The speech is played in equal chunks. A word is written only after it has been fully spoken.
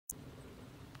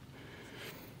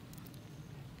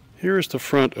Here is the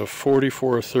front of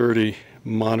 4430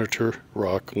 Monitor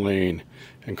Rock Lane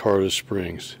in Colorado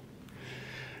Springs.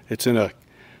 It's in a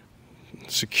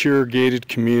secure gated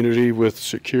community with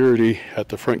security at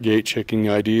the front gate checking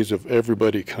IDs of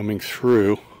everybody coming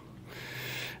through.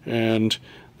 And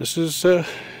this is a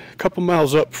couple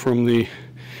miles up from the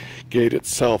gate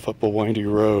itself, up a windy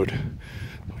road.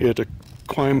 We had to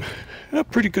climb a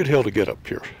pretty good hill to get up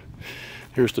here.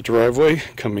 Here's the driveway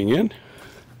coming in.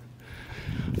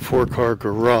 4-car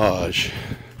garage.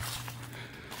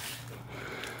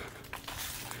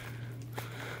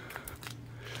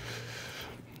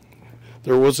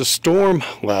 There was a storm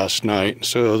last night,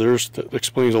 so that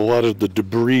explains a lot of the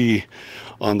debris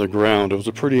on the ground. It was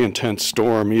a pretty intense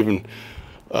storm, even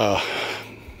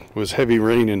was heavy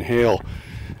rain and hail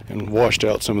and washed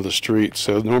out some of the streets.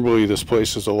 So normally this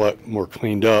place is a lot more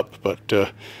cleaned up, but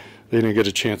they didn't get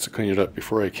a chance to clean it up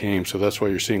before I came, so that's why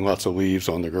you're seeing lots of leaves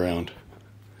on the ground.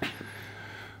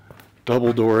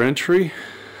 Double door entry.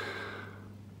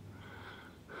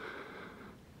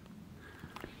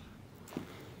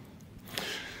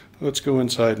 Let's go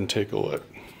inside and take a look.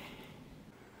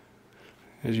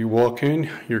 As you walk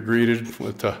in, you're greeted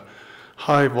with a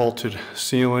high vaulted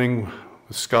ceiling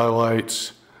with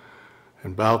skylights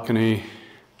and balcony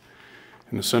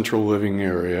in the central living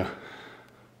area.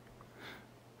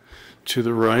 To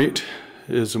the right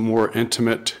is a more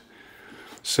intimate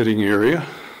sitting area.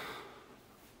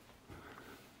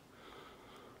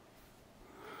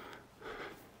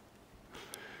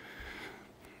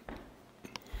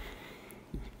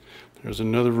 There's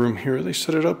another room here. They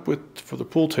set it up for the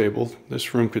pool table.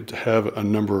 This room could have a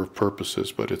number of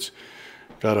purposes, but it's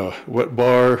got a wet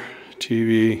bar,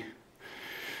 TV.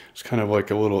 It's kind of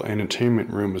like a little entertainment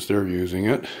room as they're using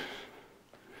it.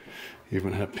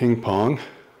 Even have ping pong.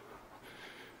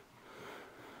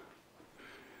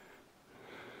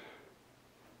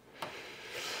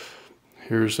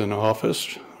 Here's an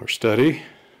office or study.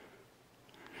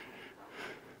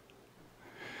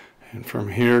 And from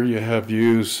here you have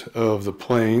views of the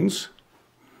plains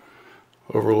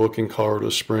overlooking Colorado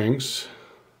Springs.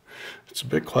 It's a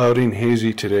bit cloudy and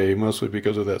hazy today, mostly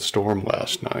because of that storm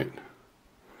last night.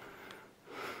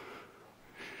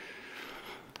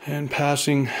 And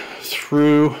passing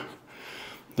through,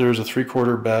 there's a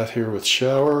 3/4 bath here with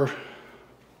shower.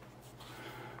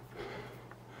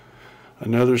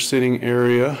 Another sitting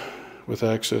area with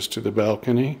access to the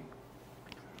balcony.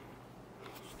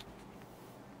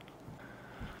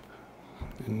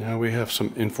 And now we have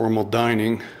some informal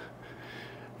dining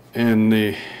in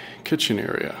the kitchen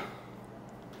area.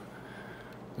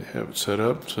 They have it set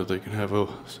up so they can have a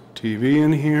TV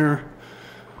in here.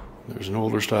 There's an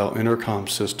older style intercom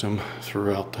system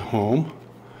throughout the home.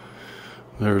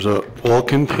 There's a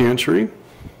walk-in pantry.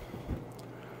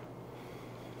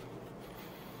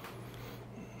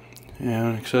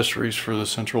 And accessories for the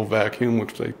central vacuum.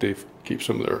 Looks like they keep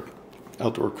some of their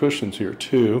outdoor cushions here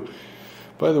too.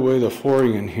 By the way, the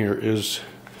flooring in here is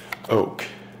oak.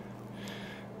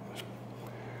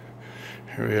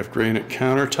 Here we have granite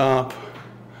countertop,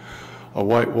 a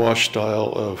whitewash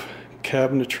style of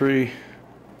cabinetry,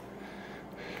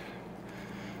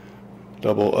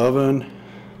 double oven,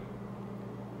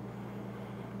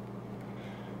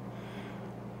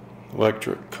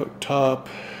 electric cooktop,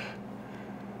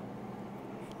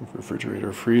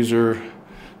 refrigerator, freezer.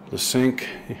 The sink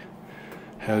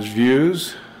has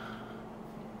views.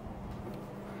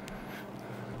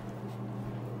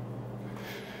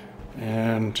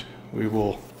 And we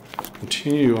will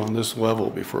continue on this level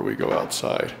before we go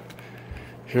outside.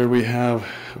 Here we have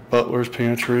butler's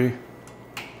pantry.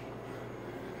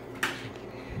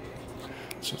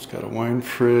 So it's got a wine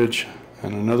fridge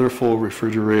and another full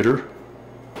refrigerator.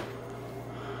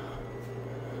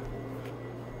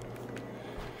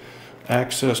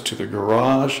 Access to the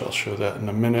garage, I'll show that in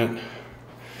a minute.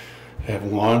 They have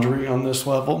laundry on this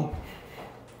level.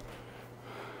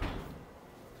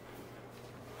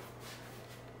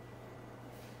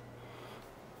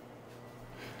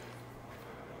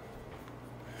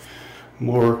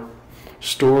 More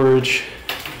storage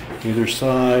either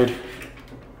side.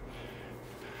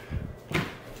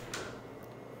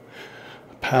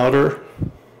 Powder.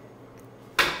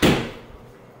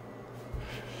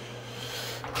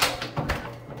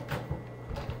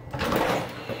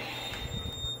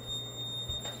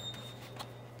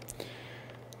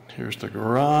 Here's the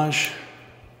garage.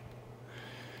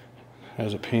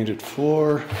 Has a painted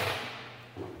floor.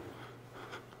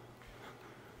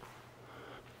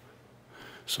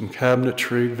 Some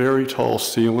cabinetry, very tall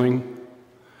ceiling.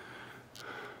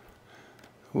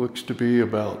 Looks to be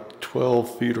about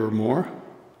 12 feet or more.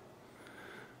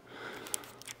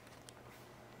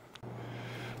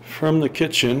 from the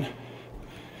kitchen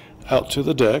out to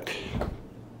the deck.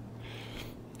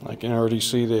 I can already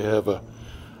see they have a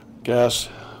gas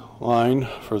line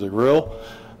for the grill.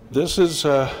 This is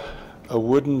a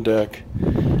wooden deck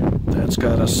that's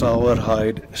got a solid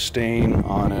hide stain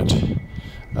on it,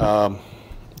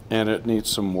 and it needs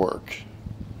some work.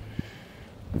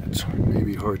 It's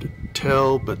maybe hard to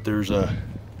tell, but there's a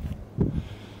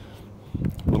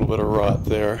little bit of rot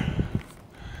there.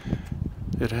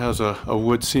 It has a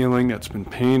wood ceiling that's been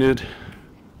painted.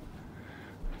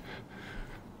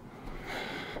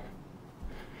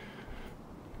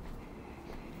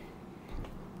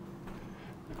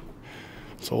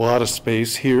 It's a lot of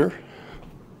space here.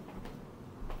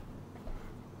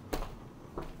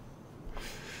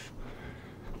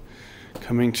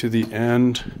 Coming to the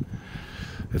end,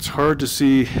 it's hard to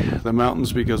see the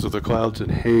mountains because of the clouds and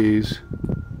haze.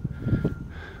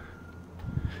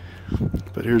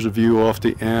 But here's a view off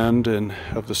the end and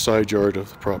of the side yard of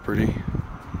the property.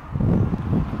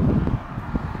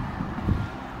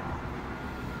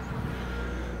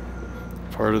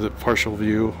 Part of the partial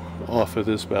view off of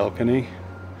this balcony.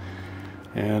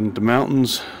 And the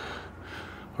mountains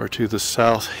are to the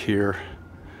south here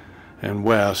and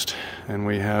west, and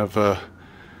we have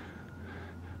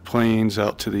plains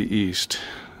out to the east.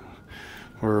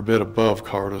 We're a bit above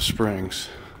Colorado Springs.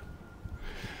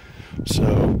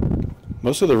 So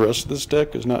most of the rest of this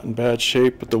deck is not in bad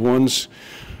shape, but the ones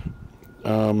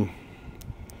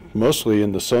mostly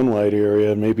in the sunlight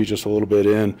area, maybe just a little bit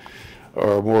in,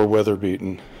 are more weather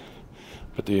beaten.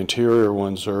 But the interior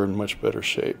ones are in much better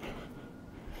shape.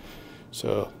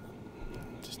 So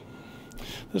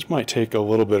this might take a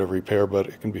little bit of repair, but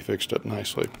it can be fixed up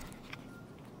nicely.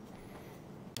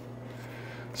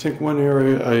 I think one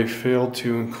area I failed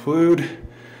to include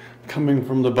coming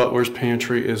from the butler's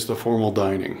pantry is the formal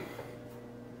dining.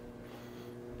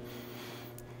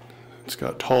 It's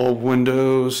got tall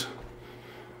windows,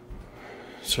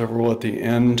 several at the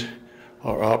end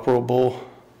are operable.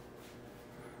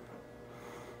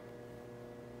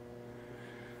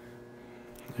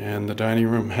 And the dining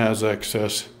room has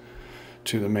access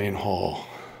to the main hall.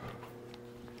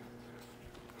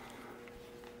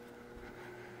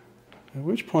 At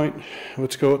which point,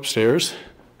 let's go upstairs.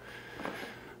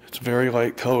 It's very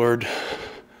light colored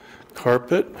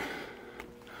carpet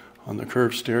on the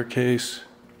curved staircase.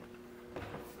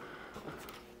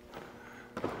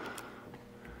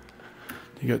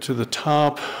 You get to the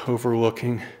top,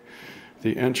 overlooking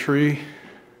the entry.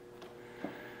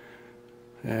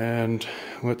 And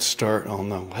let's start on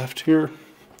the left here.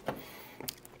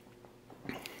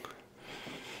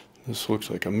 This looks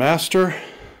like a master.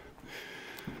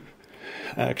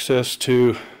 Access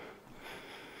to,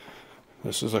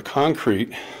 this is a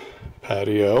concrete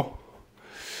patio.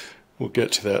 We'll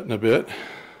get to that in a bit.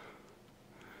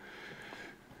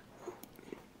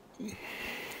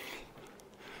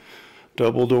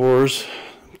 Double doors,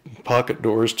 pocket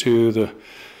doors to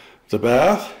the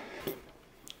bath.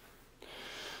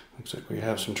 Looks like we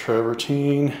have some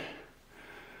travertine.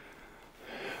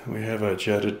 We have a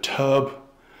jetted tub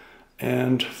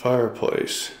and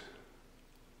fireplace.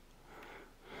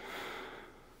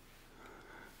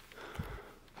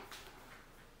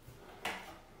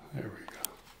 There we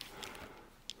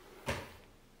go.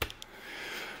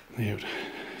 We have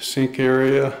sink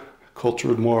area,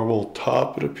 cultured marble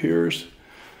top, it appears.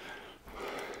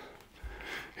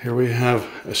 Here we have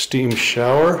a steam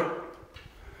shower.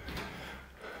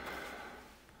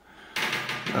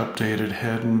 Updated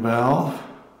head and valve.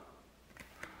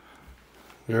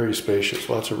 Very spacious,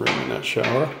 lots of room in that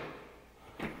shower.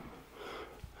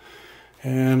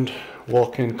 And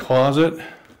walk-in closet.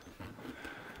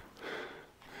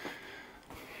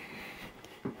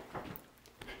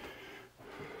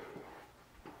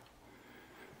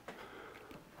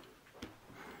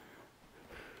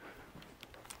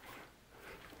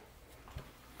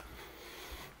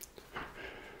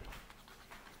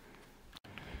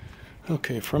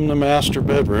 Okay, from the master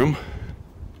bedroom.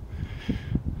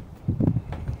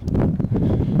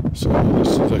 So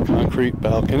this is a concrete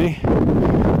balcony.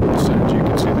 This end you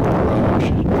can see the garage,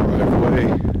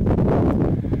 driveway,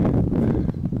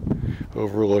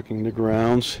 overlooking the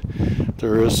grounds.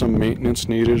 There is some maintenance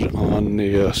needed on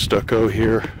the stucco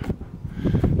here.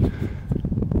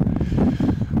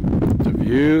 The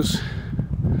views.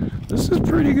 This is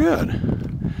pretty good.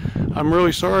 I'm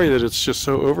really sorry that it's just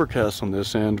so overcast on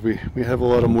this end. We have a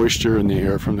lot of moisture in the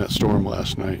air from that storm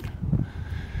last night.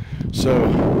 So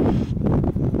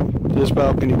this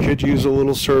balcony could use a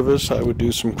little service. I would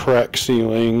do some crack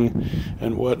sealing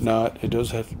and whatnot. It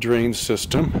does have a drain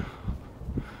system.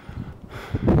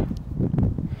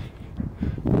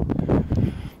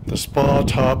 The spa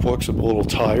top looks a little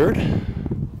tired,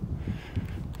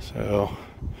 so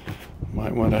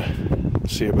might want to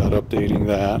see about updating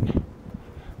that.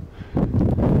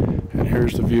 And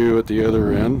here's the view at the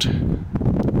other end.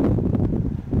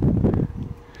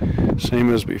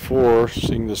 Same as before,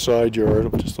 seeing the side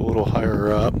yard just a little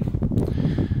higher up.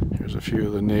 Here's a few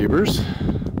of the neighbors.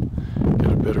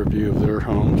 Get a better view of their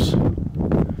homes.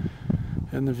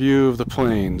 And the view of the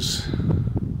plains,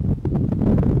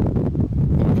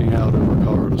 looking out over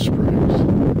Colorado Springs.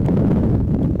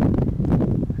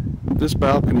 This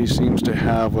balcony seems to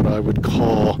have what I would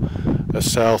call a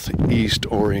southeast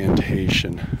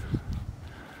orientation.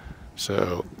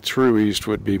 So true east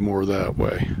would be more that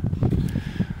way.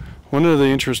 One of the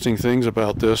interesting things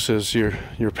about this is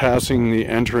you're passing the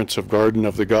entrance of Garden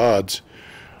of the Gods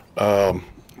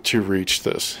to reach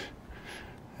this.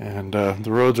 And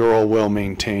the roads are all well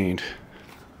maintained.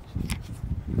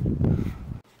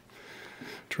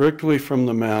 Directly from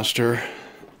the master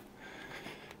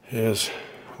is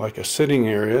like a sitting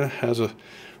area. It has a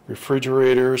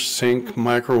refrigerator, sink,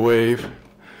 microwave.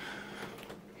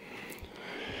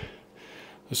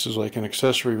 This is like an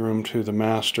accessory room to the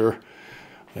master.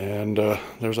 And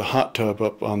there's a hot tub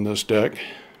up on this deck.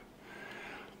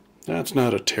 That's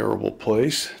not a terrible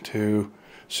place to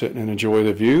sit and enjoy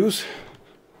the views.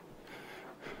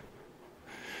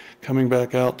 Coming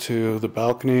back out to the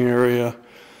balcony area,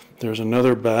 there's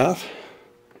another bath,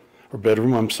 or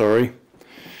bedroom, I'm sorry.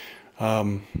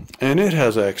 And it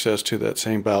has access to that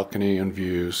same balcony and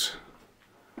views.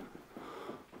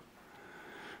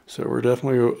 So we're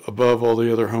definitely above all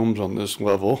the other homes on this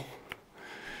level.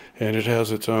 And it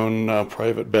has its own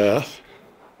private bath.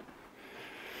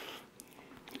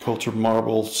 Cultured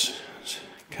marbles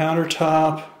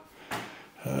countertop,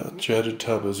 jetted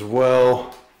tub as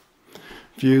well.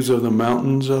 Views of the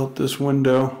mountains out this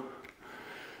window.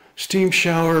 Steam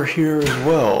shower here as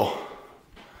well.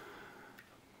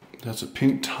 That's a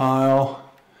pink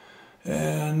tile,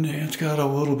 and it's got a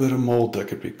little bit of mold that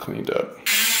could be cleaned up.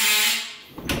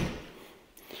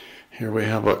 Here we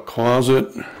have a closet,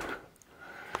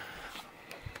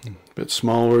 a bit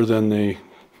smaller than the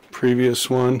previous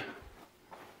one.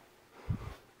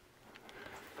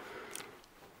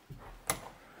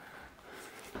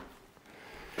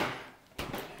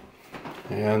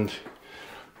 And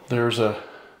there's a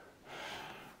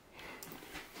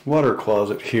water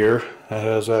closet here that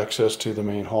has access to the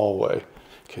main hallway.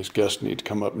 In case guests need to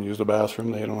come up and use the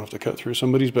bathroom, they don't have to cut through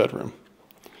somebody's bedroom.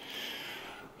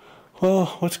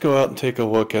 Well, let's go out and take a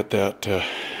look at that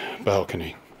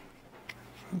balcony.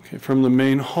 Okay, from the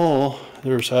main hall,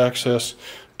 there's access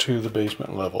to the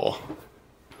basement level.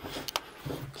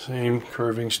 Same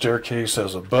curving staircase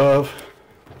as above.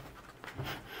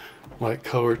 Light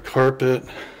colored carpet.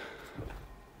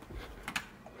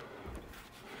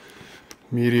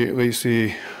 Immediately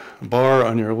see a bar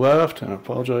on your left, and I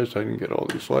apologize, I didn't get all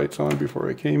these lights on before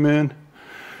I came in.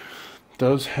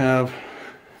 Does have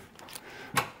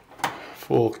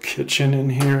full kitchen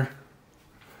in here.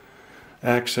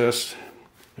 Access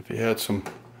if you had some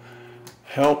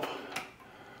help.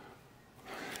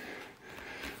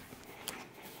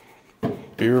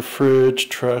 Beer fridge,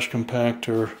 trash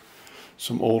compactor,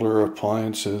 some older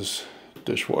appliances,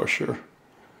 dishwasher.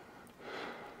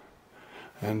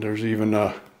 And there's even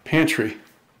a pantry.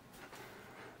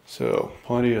 So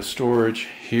plenty of storage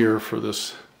here for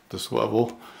this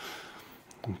level.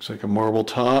 Looks like a marble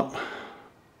top.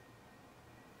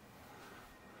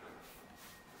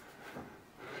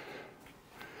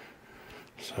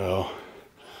 So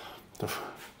the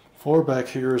floor back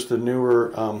here is the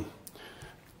newer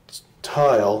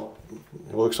tile.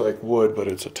 It looks like wood, but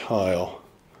it's a tile.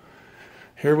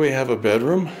 Here we have a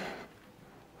bedroom,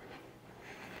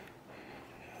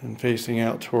 and facing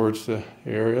out towards the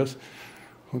areas.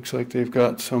 Looks like they've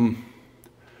got some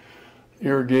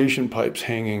irrigation pipes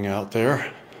hanging out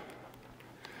there.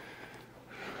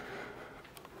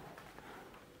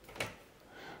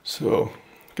 So,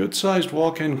 good sized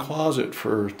walk-in closet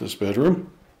for this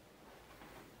bedroom.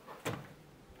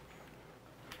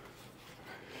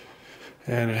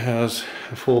 And it has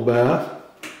a full bath.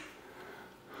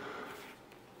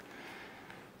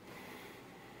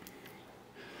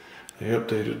 They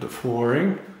updated the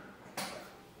flooring.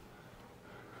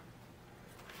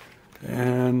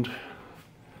 And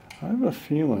I have a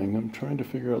feeling, I'm trying to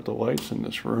figure out the lights in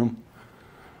this room.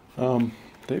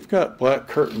 They've got black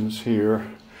curtains here.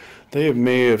 They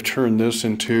may have turned this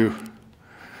into,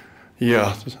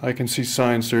 yeah, I can see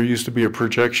signs. There used to be a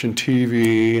projection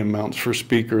TV and mounts for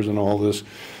speakers and all this.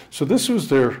 So this was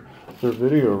their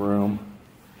video room.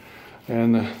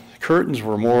 And the curtains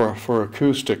were more for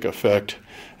acoustic effect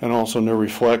and also no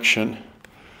reflection.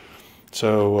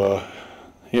 So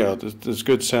yeah, there's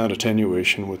good sound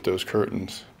attenuation with those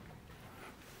curtains.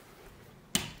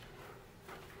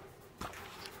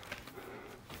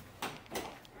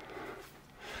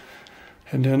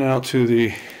 And then out to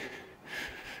the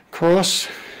cross.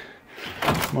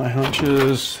 My hunch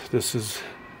is this is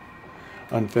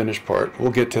unfinished part.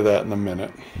 We'll get to that in a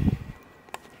minute.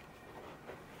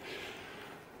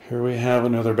 Here we have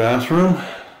another bathroom.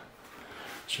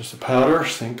 It's just a powder,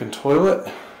 sink and toilet.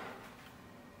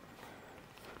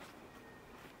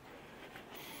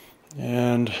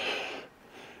 And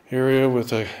area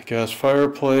with a gas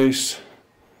fireplace.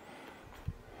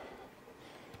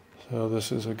 So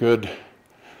this is a good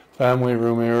family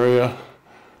room area.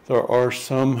 There are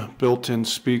some built-in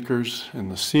speakers in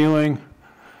the ceiling.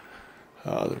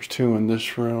 There's 2 in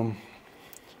this room.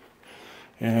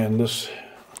 And this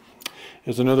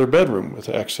is another bedroom with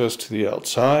access to the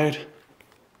outside.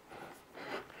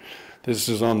 This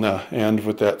is on the end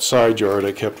with that side yard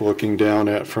I kept looking down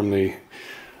at from the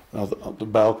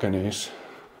balconies.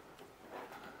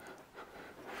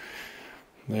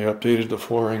 They updated the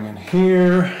flooring in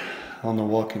here on the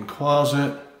walk-in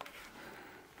closet.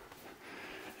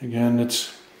 Again,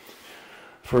 it's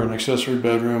for an accessory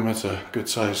bedroom, it's a good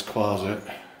sized closet.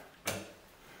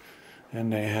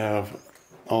 And they have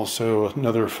also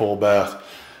another full bath,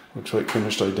 looks like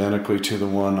finished identically to the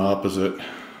one opposite.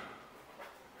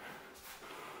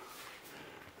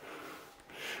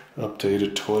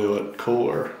 Updated toilet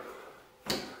cooler.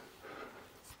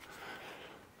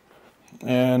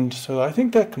 And so I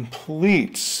think that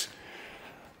completes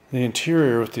the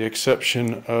interior with the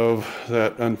exception of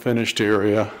that unfinished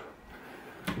area.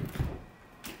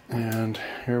 And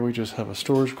here we just have a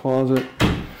storage closet.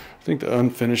 I think the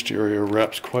unfinished area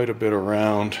wraps quite a bit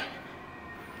around.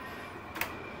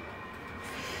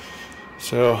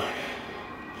 So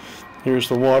here's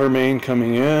the water main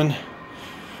coming in,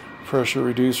 pressure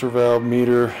reducer valve,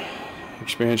 meter,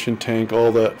 expansion tank,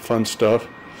 all that fun stuff.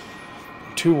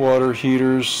 2 water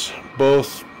heaters,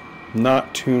 both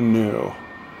not too new.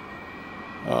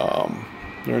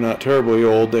 They're not terribly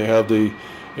old. They have the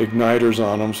igniters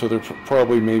on them, so they're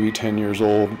probably maybe 10 years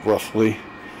old, roughly.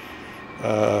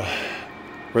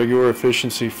 Regular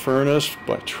efficiency furnace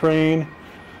by Trane.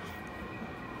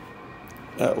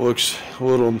 That looks a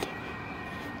little,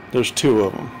 there's 2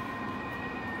 of them.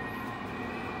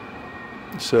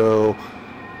 So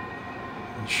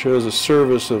it shows a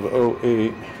service of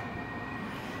 08.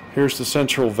 Here's the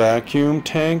central vacuum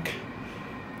tank.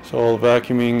 So all the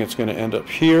vacuuming is going to end up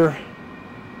here.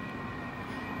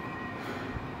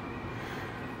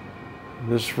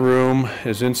 This room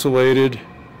is insulated,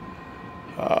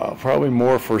 probably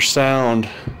more for sound,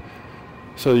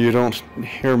 so you don't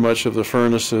hear much of the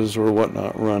furnaces or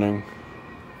whatnot running.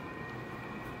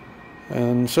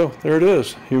 And so there it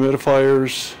is,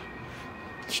 humidifiers,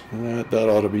 that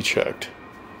ought to be checked.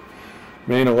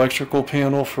 Main electrical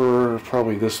panel for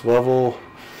probably this level.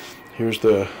 Here's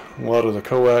a lot of the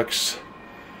coax.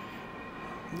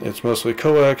 It's mostly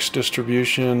coax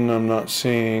distribution. I'm not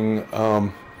seeing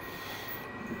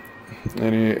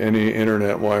any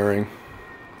internet wiring.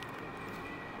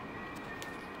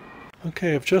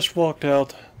 Okay, I've just walked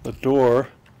out the door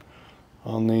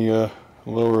on the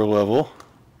lower level.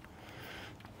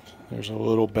 There's a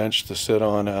little bench to sit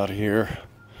on out here.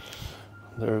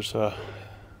 There's a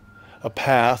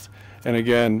path, and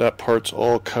again, that part's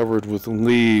all covered with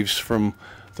leaves from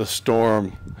the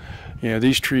storm. You know,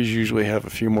 these trees usually have a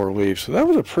few more leaves, so that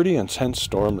was a pretty intense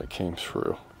storm that came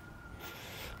through.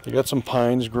 They got some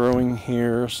pines growing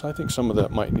here, so I think some of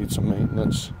that might need some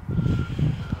maintenance.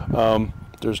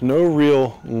 There's no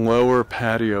real lower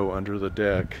patio under the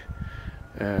deck,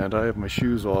 and I have my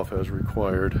shoes off as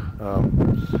required.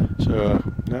 So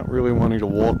not really wanting to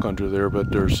walk under there, but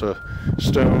there's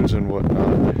stones and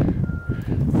whatnot.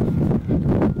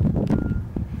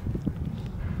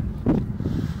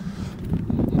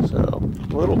 So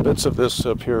little bits of this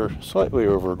up here, slightly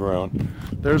overgrown.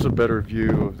 There's a better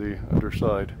view of the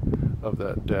underside of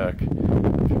that deck.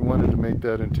 If you wanted to make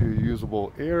that into a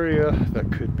usable area,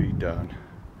 that could be done.